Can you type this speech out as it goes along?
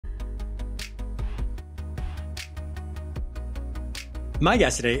My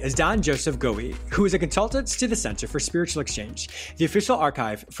guest today is Joseph Goewey, who is a consultant to the Center for Spiritual Exchange, the official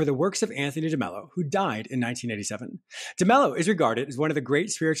archive for the works of Anthony DeMello, who died in 1987. DeMello is regarded as one of the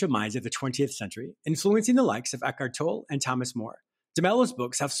great spiritual minds of the 20th century, influencing the likes of Eckhart Tolle and Thomas More. DeMello's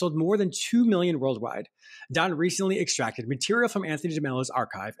books have sold more than 2 million worldwide. Don recently extracted material from Anthony DeMello's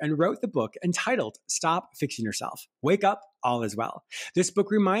archive and wrote the book entitled Stop Fixing Yourself. Wake up, all is well. This book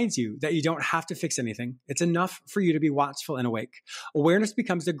reminds you that you don't have to fix anything. It's enough for you to be watchful and awake. Awareness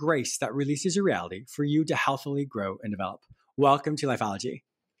becomes the grace that releases your reality for you to healthily grow and develop. Welcome to Lifeology.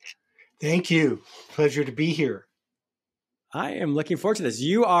 Thank you. Pleasure to be here. I am looking forward to this.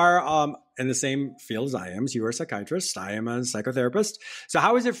 You are in the same field as I am. So you are a psychiatrist. I am a psychotherapist. So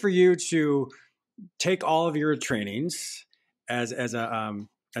how is it for you to take all of your trainings as a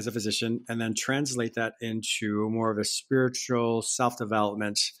physician and then translate that into more of a spiritual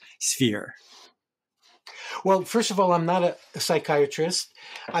self-development sphere? Well, first of all, I'm not a psychiatrist.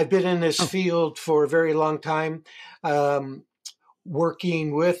 I've been in this field for a very long time,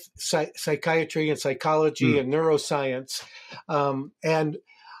 working with psychiatry and psychology and neuroscience. And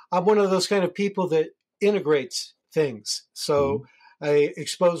I'm one of those kind of people that integrates things. So I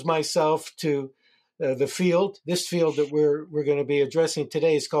expose myself to the field. This field that we're going to be addressing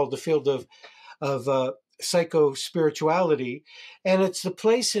today is called the field of psycho-spirituality. And it's the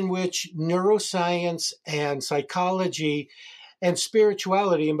place in which neuroscience and psychology and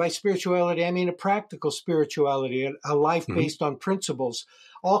spirituality, and by spirituality, I mean a practical spirituality, a life based on principles,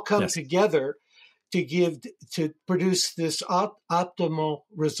 all come together to produce this optimal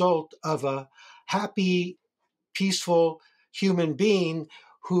result of a happy, peaceful human being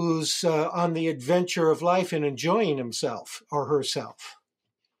who's on the adventure of life and enjoying himself or herself.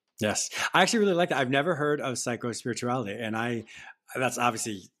 Yes. I actually really like that. I've never heard of psycho-spirituality, and that's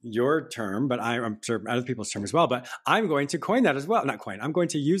obviously your term, but I'm sure other people's term as well. But I'm going to coin that as well. Not coin. I'm going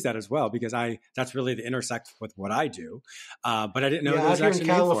to use that as well because that's really the intersect with what I do. But I didn't know there was out here actually in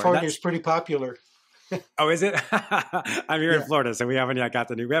California is pretty popular. Oh, is it? I'm here in Florida, so we haven't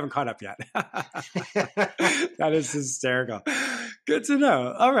caught up yet. That is hysterical. Good to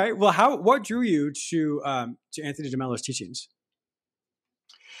know. All right. Well, what drew you to Anthony DeMello's teachings?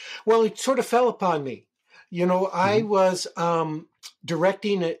 Well, it sort of fell upon me. You know, I was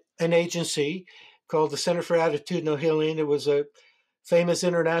directing an agency called the Center for Attitudinal Healing. It was a famous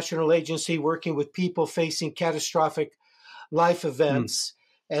international agency working with people facing catastrophic life events.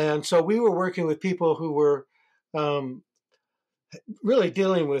 And so we were working with people who were really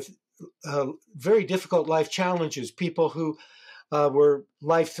dealing with very difficult life challenges, people who were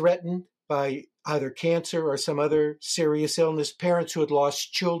life-threatened by either cancer or some other serious illness, parents who had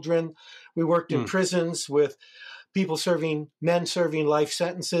lost children. We worked in prisons with men serving life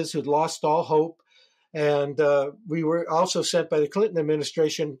sentences who'd lost all hope. And we were also sent by the Clinton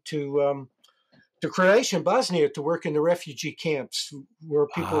administration to Croatia, Bosnia, to work in the refugee camps where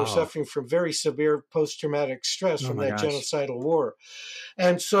people were suffering from very severe post-traumatic stress from that genocidal war.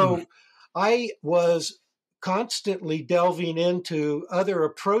 And so I was constantly delving into other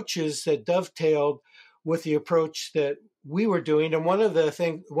approaches that dovetailed with the approach that we were doing. And one of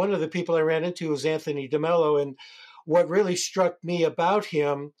the people I ran into was Anthony DeMello. And what really struck me about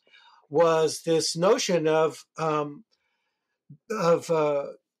him was this notion of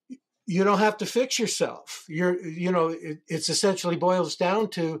you don't have to fix yourself. It's essentially boils down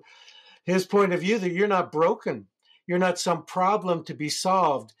to his point of view that you're not broken. You're not some problem to be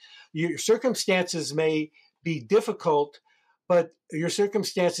solved. Your circumstances may be difficult, but your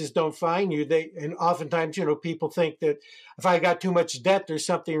circumstances don't find you. And oftentimes, people think that if I got too much debt, there's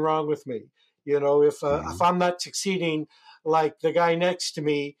something wrong with me. If I'm not succeeding like the guy next to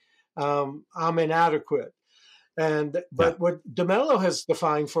me, I'm inadequate. But what DeMello has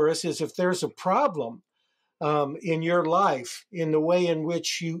defined for us is if there's a problem in your life, in the way in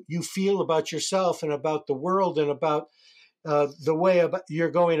which you feel about yourself and about the world and about the way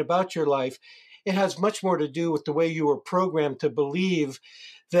you're going about your life, it has much more to do with the way you were programmed to believe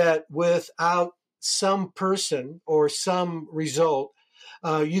that without some person or some result,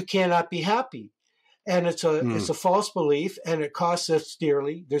 you cannot be happy. And it's a false belief, and it costs us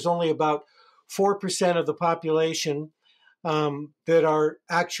dearly. There's only about 4% of the population that are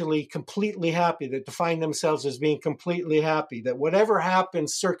actually completely happy, that define themselves as being completely happy, that whatever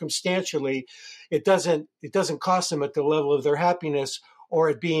happens circumstantially, it doesn't cost them at the level of their happiness or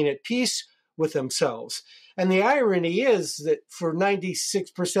at being at peace with themselves. And the irony is that for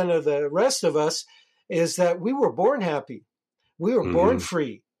 96% of the rest of us is that we were born happy. We were born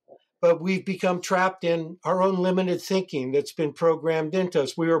free. but we've become trapped in our own limited thinking that's been programmed into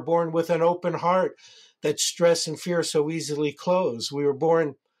us. We were born with an open heart that stress and fear so easily close. We were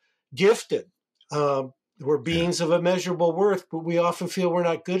born gifted. We're beings of immeasurable worth, but we often feel we're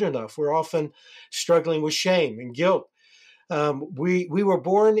not good enough. We're often struggling with shame and guilt. We were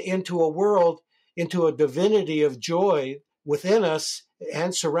born into a world, into a divinity of joy within us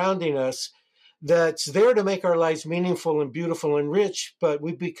and surrounding us that's there to make our lives meaningful and beautiful and rich, but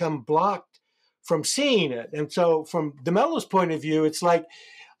we become blocked from seeing it. And so from De Mello's point of view, it's like,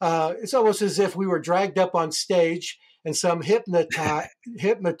 it's almost as if we were dragged up on stage and some hypnotist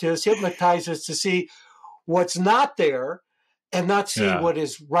hypnotized us to see what's not there and not see what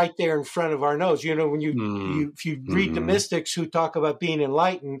is right there in front of our nose. You know, when if you read the mystics who talk about being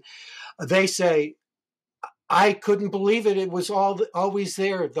enlightened, they say, I couldn't believe it. It was always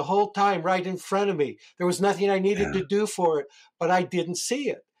there the whole time, right in front of me. There was nothing I needed to do for it, but I didn't see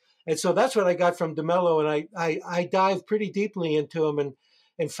it. And so that's what I got from De Mello. And I dived pretty deeply into him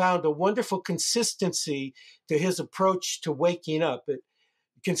and found a wonderful consistency to his approach to waking up.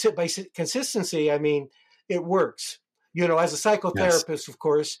 By consistency, I mean, it works. You know, as a psychotherapist, of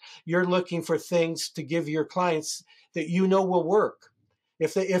course, you're looking for things to give your clients that you know will work.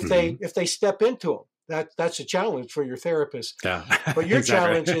 If they step into them, that's a challenge for your therapist. Yeah. But your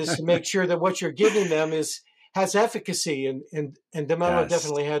challenge is to make sure that what you're giving them has efficacy, and De Mello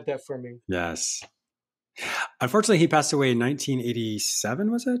definitely had that for me. Yes. Unfortunately, he passed away in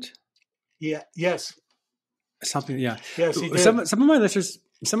 1987. Was it? Yeah. Yes. Something. Yeah. Yes. He did. Some of my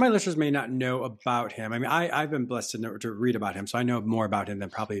listeners may not know about him. I mean, I've been blessed to read about him, so I know more about him than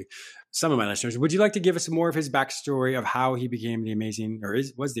probably some of my listeners. Would you like to give us more of his backstory of how he became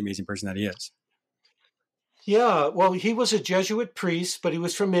was the amazing person that he is? Yeah. Well, he was a Jesuit priest, but he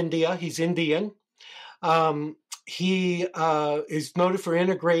was from India. He's Indian. He is noted for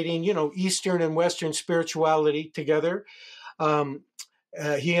integrating, Eastern and Western spirituality together.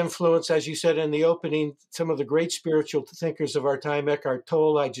 He influenced, as you said in the opening, some of the great spiritual thinkers of our time: Eckhart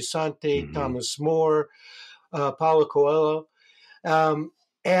Tolle, Thomas More, Paulo Coelho.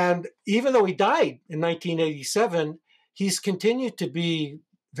 And even though he died in 1987, he's continued to be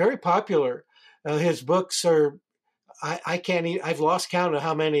very popular. His books are, I've lost count of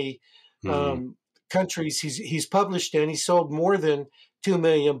how many countries he's published in. He sold more than 2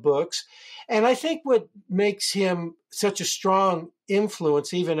 million books. And I think what makes him such a strong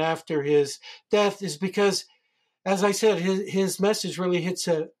influence, even after his death, is because, as I said, his message really hits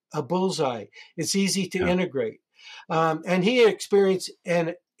a bullseye. It's easy to integrate. And he experienced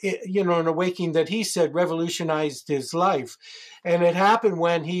an awakening that he said revolutionized his life. And it happened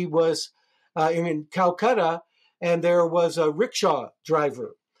when he was in Calcutta, and there was a rickshaw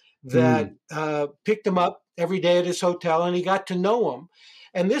driver that picked him up every day at his hotel, and he got to know him.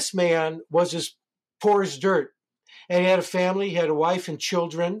 And this man was as poor as dirt. And he had a family, he had a wife and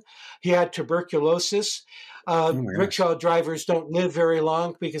children. He had tuberculosis. Rickshaw drivers don't live very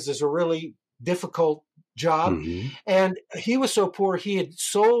long because it's a really difficult job. And he was so poor, he had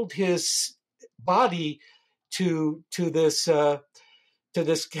sold his body to this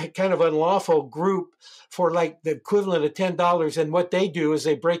kind of unlawful group for like the equivalent of $10. And what they do is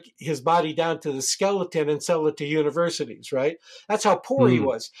they break his body down to the skeleton and sell it to universities, right? That's how poor he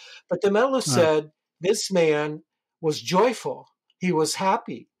was. But De Mello said this man was joyful. He was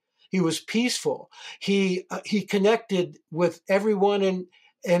happy. He was peaceful. He connected with everyone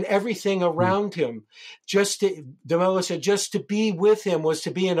and everything around him. De Mello said just to be with him was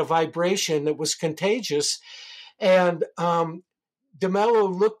to be in a vibration that was contagious. And De Mello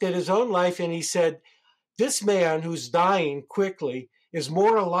looked at his own life and he said, this man who's dying quickly is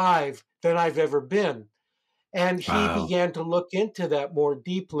more alive than I've ever been. And he began to look into that more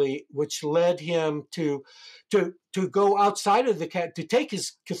deeply, which led him to go outside of to take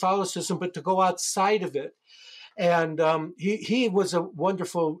his Catholicism, but to go outside of it. And he was a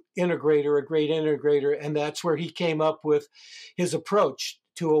wonderful integrator, a great integrator. And that's where he came up with his approach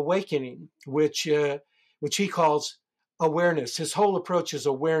to awakening, which he calls awareness. His whole approach is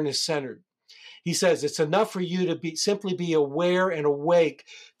awareness centered. He says it's enough for you to simply be aware and awake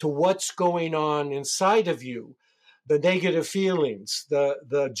to what's going on inside of you, the negative feelings,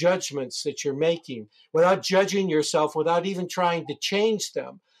 the judgments that you're making, without judging yourself, without even trying to change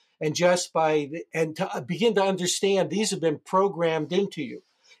them, and just to begin to understand these have been programmed into you.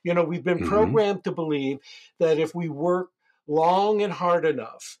 We've been programmed to believe that if we work long and hard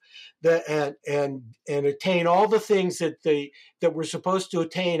enough, and attain all the things that we're supposed to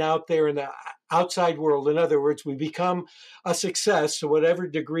attain out there in the outside world. In other words, we become a success to whatever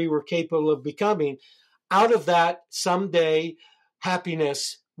degree we're capable of becoming. Out of that, someday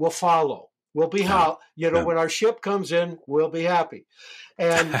happiness will follow. We'll be when our ship comes in, we'll be happy.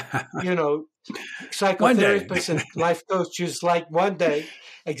 And, psychotherapists and life coaches like one day,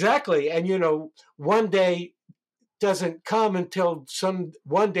 exactly. And, one day doesn't come until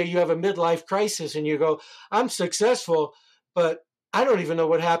one day you have a midlife crisis and you go, I'm successful, but I don't even know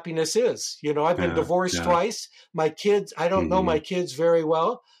what happiness is. I've been divorced twice. My kids, I don't know my kids very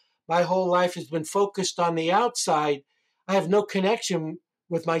well. My whole life has been focused on the outside. I have no connection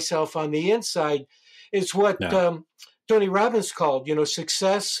with myself on the inside. It's what Tony Robbins called,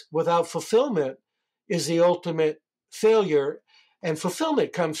 success without fulfillment is the ultimate failure, and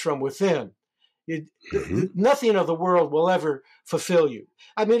fulfillment comes from within. Nothing of the world will ever fulfill you.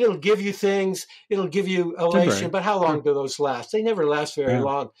 I mean, it'll give you things, it'll give you elation, but how long do those last? They never last very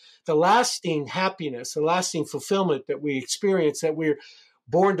long. The lasting happiness, the lasting fulfillment that we experience, that we're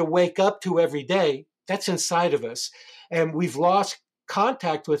born to wake up to every day, that's inside of us. And we've lost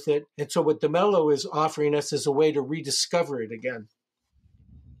contact with it. And so what De Mello is offering us is a way to rediscover it again.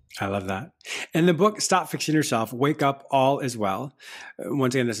 I love that. In the book, Stop Fixing Yourself, Wake Up, All Is Well.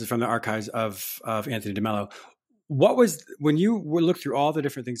 Once again, this is from the archives of Anthony De Mello. What was, when you looked through all the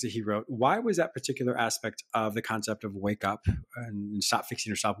different things that he wrote, why was that particular aspect of the concept of wake up and stop fixing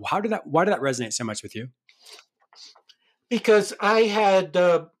yourself? Why did that resonate so much with you? Because I had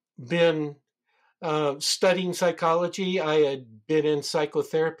been studying psychology. I had been in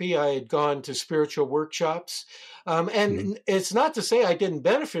psychotherapy. I had gone to spiritual workshops. And it's not to say I didn't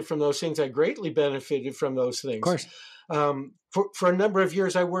benefit from those things. I greatly benefited from those things. Of course. For a number of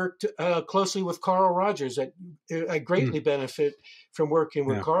years, I worked closely with Carl Rogers. I greatly benefit from working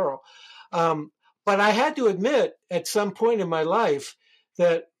with Carl. But I had to admit at some point in my life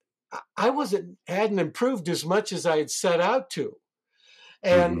that I hadn't improved as much as I had set out to.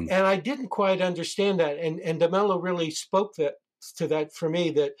 And I didn't quite understand that. And De Mello really spoke to that for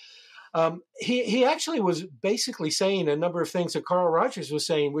me, that he actually was basically saying a number of things that Carl Rogers was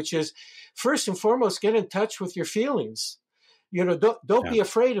saying, which is, first and foremost, get in touch with your feelings. Don't be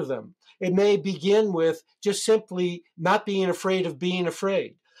afraid of them. It may begin with just simply not being afraid of being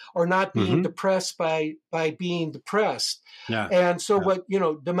afraid, or not being depressed by being depressed. Yeah. And so what,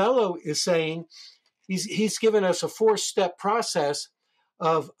 De Mello is saying, he's given us a 4-step process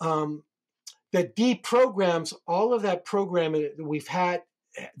of that deprograms all of that programming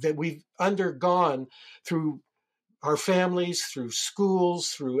that we've undergone through our families, through schools,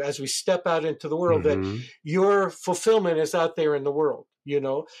 through as we step out into the world, that your fulfillment is out there in the world,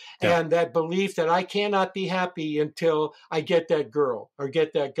 and that belief that I cannot be happy until I get that girl or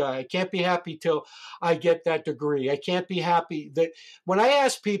get that guy. I can't be happy till I get that degree. I can't be happy. That when I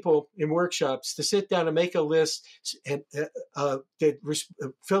ask people in workshops to sit down and make a list and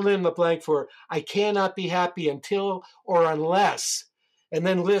fill in the blank for I cannot be happy until or unless, and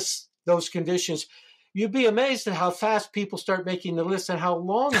then list those conditions, you'd be amazed at how fast people start making the list and how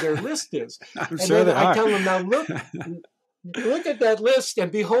long their list is. I'm sure they are. I tell them, now look at that list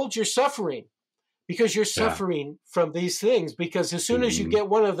and behold your suffering, because you're suffering from these things. Because as soon as you get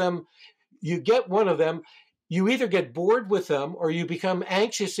one of them, you either get bored with them, or you become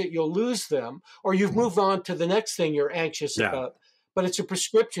anxious that you'll lose them, or you've moved on to the next thing you're anxious about. But it's a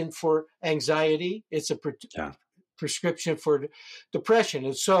prescription for anxiety. It's a prescription for depression.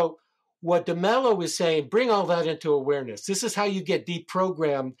 And so what De Mello is saying, bring all that into awareness. This is how you get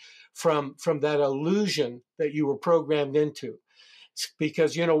deprogrammed from that illusion that you were programmed into.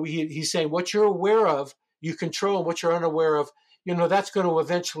 Because, he's saying what you're aware of, you control, and what you're unaware of, that's going to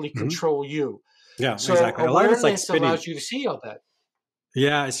eventually control you. Yeah, so exactly. Awareness allows you to see all that.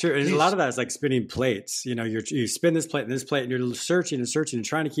 Yeah, it's true. A lot of that is like spinning plates. You spin this plate and this plate, and you're searching and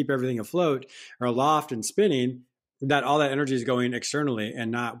trying to keep everything afloat or aloft and spinning. That all that energy is going externally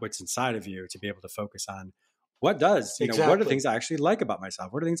and not what's inside of you, to be able to focus on what does, what are the things I actually like about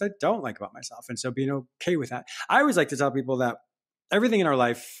myself? What are the things I don't like about myself? And so being okay with that. I always like to tell people that everything in our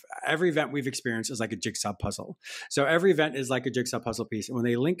life, every event we've experienced is like a jigsaw puzzle. So every event is like a jigsaw puzzle piece. And when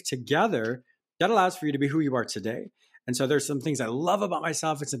they link together, that allows for you to be who you are today. And so there's some things I love about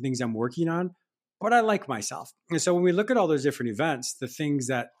myself and some things I'm working on, but I like myself. And so when we look at all those different events, the things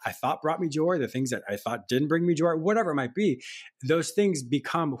that I thought brought me joy, the things that I thought didn't bring me joy, whatever it might be, those things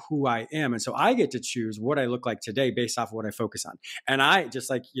become who I am. And so I get to choose what I look like today based off of what I focus on. And I, just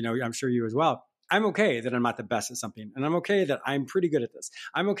like, I'm sure you as well, I'm okay that I'm not the best at something. And I'm okay that I'm pretty good at this.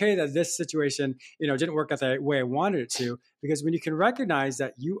 I'm okay that this situation, didn't work out the way I wanted it to, because when you can recognize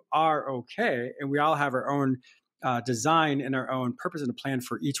that you are okay, and we all have our own design and our own purpose and a plan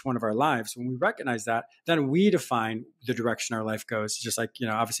for each one of our lives. When we recognize that, then we define the direction our life goes. Just like,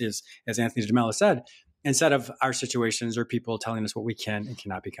 obviously as Anthony DeMello said, instead of our situations or people telling us what we can and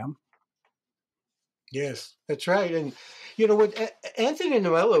cannot become. Yes, that's right. And what Anthony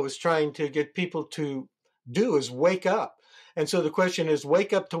DeMello was trying to get people to do is wake up. And so the question is,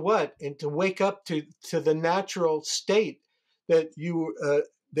 wake up to what? And to wake up to the natural state that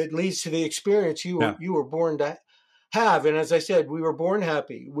that leads to the experience you were born to have. And as I said, we were born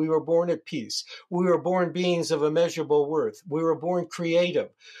happy. We were born at peace. We were born beings of immeasurable worth. We were born creative.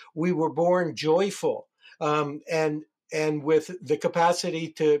 We were born joyful. And with the capacity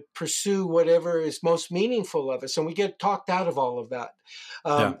to pursue whatever is most meaningful of us. And we get talked out of all of that.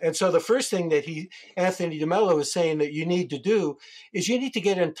 And so the first thing that Anthony DeMello is saying that you need to do is you need to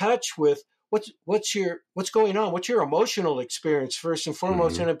get in touch with what's going on, what's your emotional experience first and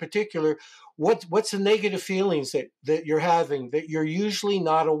foremost, and in particular, what's the negative feelings that you're having that you're usually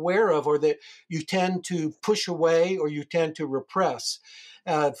not aware of, or that you tend to push away or you tend to repress.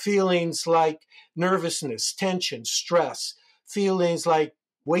 Feelings like nervousness, tension, stress, feelings like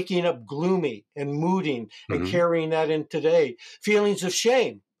waking up gloomy and mooding and carrying that in today, feelings of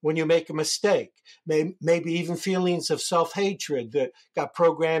shame when you make a mistake, maybe even feelings of self-hatred that got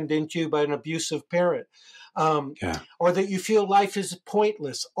programmed into you by an abusive parent, or that you feel life is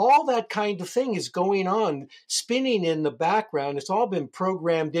pointless. All that kind of thing is going on, spinning in the background. It's all been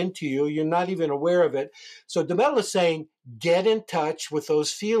programmed into you. You're not even aware of it. So DeMello is saying, get in touch with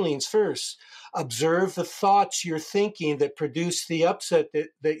those feelings first. Observe the thoughts you're thinking that produce the upset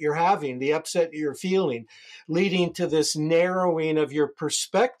that you're having, the upset that you're feeling, leading to this narrowing of your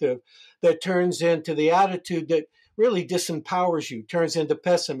perspective that turns into the attitude that really disempowers you, turns into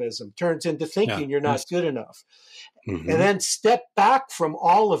pessimism, turns into thinking you're not good enough. And then step back from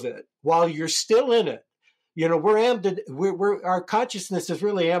all of it while you're still in it. Our consciousness is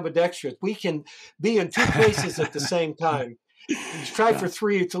really ambidextrous. We can be in two places at the same time. You try for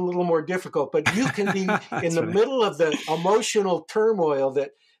three, it's a little more difficult, but you can be in the middle of the emotional turmoil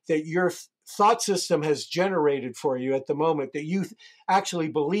that your thought system has generated for you at the moment, that you actually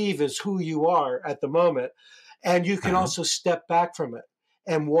believe is who you are at the moment. And you can also step back from it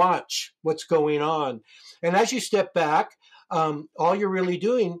and watch what's going on. And as you step back, all you're really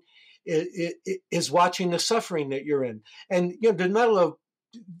doing is watching the suffering that you're in. And De Mello,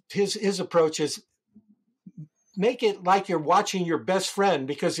 his approach is make it like you're watching your best friend,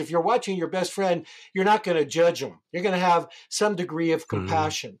 because if you're watching your best friend, you're not going to judge them. You're going to have some degree of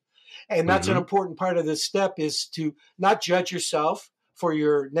compassion. And that's an important part of this step, is to not judge yourself for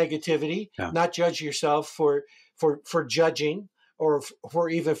your negativity, not judge yourself for judging, or for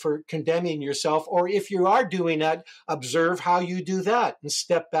even for condemning yourself. Or if you are doing that, observe how you do that and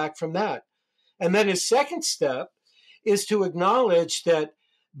step back from that. And then his second step is to acknowledge that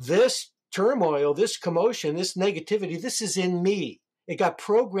this turmoil, this commotion, this negativity, this is in me. It got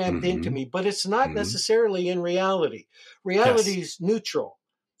programmed into me, but it's not necessarily in reality. Reality is neutral.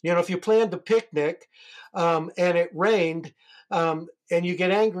 If you planned a picnic and it rained and you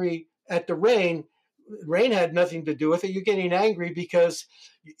get angry at the rain had nothing to do with it. You're getting angry because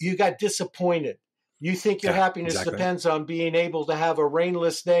you got disappointed. You think your happiness depends on being able to have a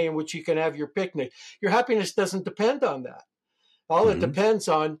rainless day in which you can have your picnic. Your happiness doesn't depend on that. All it depends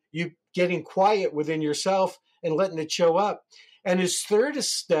on you getting quiet within yourself and letting it show up. And his third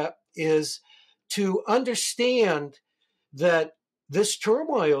step is to understand that this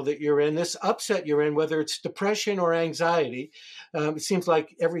turmoil that you're in, this upset you're in, whether it's depression or anxiety, it seems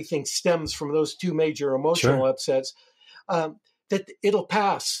like everything stems from those two major emotional upsets, that it'll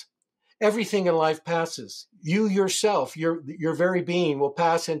pass. Everything in life passes. You yourself, your very being, will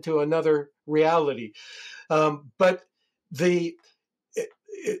pass into another reality. But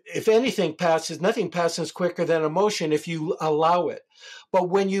if anything passes, nothing passes quicker than emotion if you allow it. But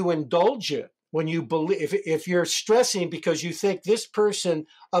when you indulge it, when you believe, if you're stressing because you think this person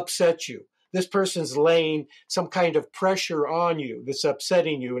upset you, this person's laying some kind of pressure on you that's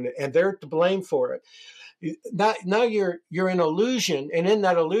upsetting you, and they're to blame for it. Now you're in illusion, and in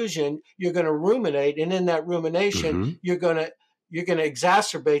that illusion you're going to ruminate, and in that rumination you're going to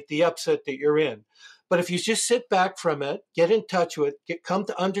exacerbate the upset that you're in. But if you just sit back from it, get in touch with it, come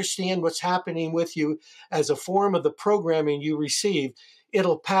to understand what's happening with you as a form of the programming you receive,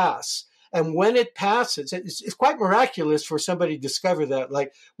 it'll pass. And when it passes, it's quite miraculous for somebody to discover that,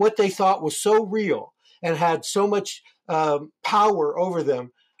 like what they thought was so real and had so much power over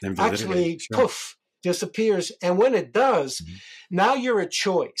them, actually, poof, disappears. And when it does, now you're a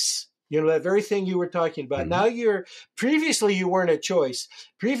choice. That very thing you were talking about. Now previously you weren't a choice.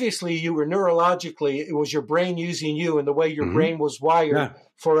 Previously you were neurologically, it was your brain using you, and the way your brain was wired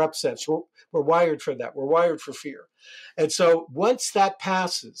for upsets. We're wired for that. We're wired for fear. And so once that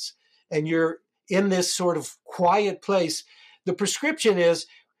passes and you're in this sort of quiet place, the prescription is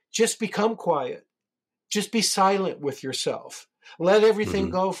just become quiet. just be silent with yourself. Let everything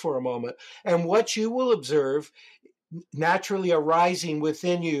go for a moment. And what you will observe naturally arising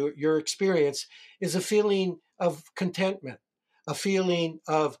within you, your experience, is a feeling of contentment, a feeling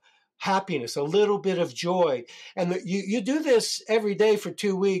of happiness, a little bit of joy. And you do this every day for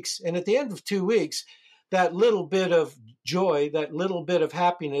 2 weeks. And at the end of 2 weeks, that little bit of joy, that little bit of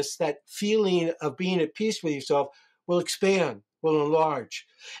happiness, that feeling of being at peace with yourself will expand, will enlarge.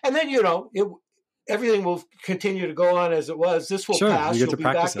 And then, everything will continue to go on as it was. This will pass. You'll be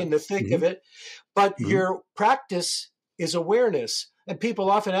back in the thick of it. But your practice is awareness. And people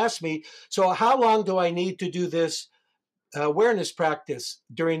often ask me, so how long do I need to do this awareness practice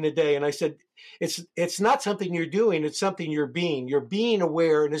during the day? And I said, it's not something you're doing. It's something you're being. You're being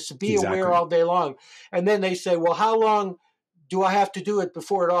aware, and it's to be aware all day long. And then they say, well, how long do I have to do it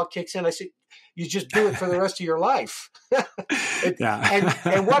before it all kicks in? I said, you just do it for the rest of your life.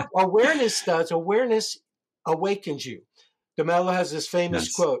 And what awareness does, awareness awakens you. De Mello has this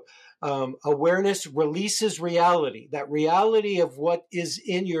famous quote, awareness releases reality. That reality of what is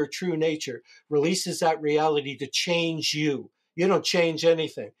in your true nature releases that reality to change you. You don't change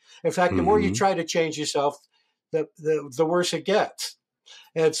anything. In fact, the more you try to change yourself, the worse it gets.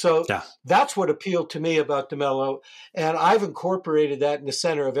 And so that's what appealed to me about De Mello. And I've incorporated that in the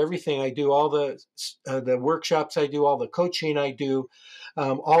center of everything I do, all the workshops I do, all the coaching I do,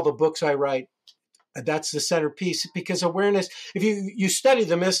 all the books I write. That's the centerpiece, because awareness, if you study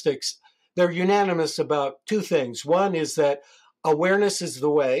the mystics, they're unanimous about two things. One is that awareness is the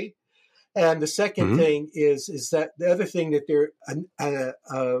way. And the second thing is that the other thing that they're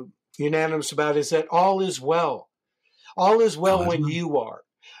unanimous about is that all is well. All is well when you are.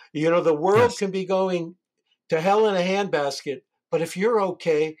 The world can be going to hell in a handbasket, but if you're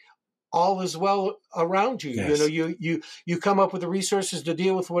okay, all is well around you. Yes. You come up with the resources to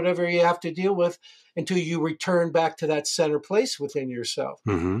deal with whatever you have to deal with until you return back to that center place within yourself.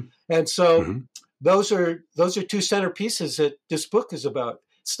 And so those are two centerpieces that this book is about.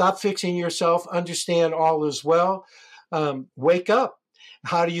 Stop fixing yourself, understand all is well, wake up.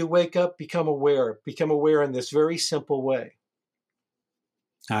 How do you wake up? Become aware in this very simple way.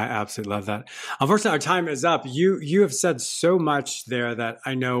 I absolutely love that. Unfortunately, our time is up. You have said so much there that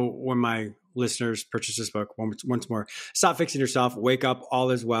I know when my listeners purchase this book, once more, Stop Fixing Yourself, Wake Up,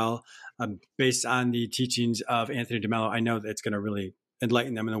 All Is Well, based on the teachings of Anthony De Mello, I know that it's going to really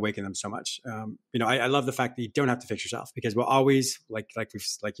enlighten them and awaken them so much. I love the fact that you don't have to fix yourself, because we'll always, like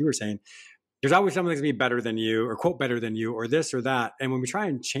you were saying, there's always someone that's going to be better than you, or quote better than you, or this or that. And when we try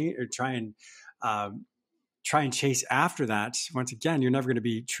and change, or try and chase after that, once again, you're never going to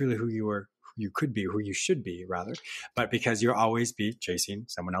be truly who you could be, who you should be, rather. But because you'll always be chasing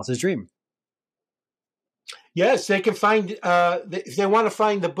someone else's dream. Yes, they can find. If they want to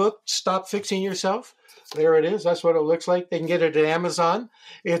find the book, Stop Fixing Yourself, there it is. That's what it looks like. They can get it at Amazon.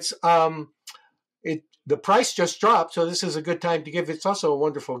 It's the price just dropped, so this is a good time to give. It's also a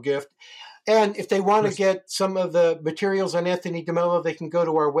wonderful gift. And if they want to get some of the materials on Anthony DeMello, they can go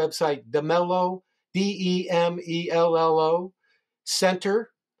to our website, DeMello, DEMELLO,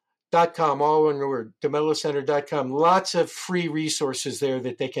 center.com, all one word, DeMelloCenter.com. Lots of free resources there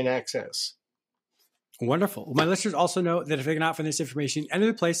that they can access. Wonderful. Well, my listeners also know that if they cannot find this information any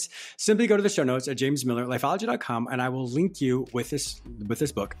other place, simply go to the show notes at jamesmillerlifeology.com, and I will link you with this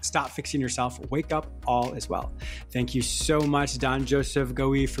book, Stop Fixing Yourself, Wake Up, All Is Well. Thank you so much, Don Joseph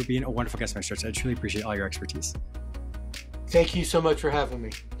Goewey, for being a wonderful guest on my show. I truly appreciate all your expertise. Thank you so much for having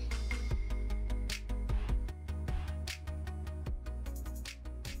me.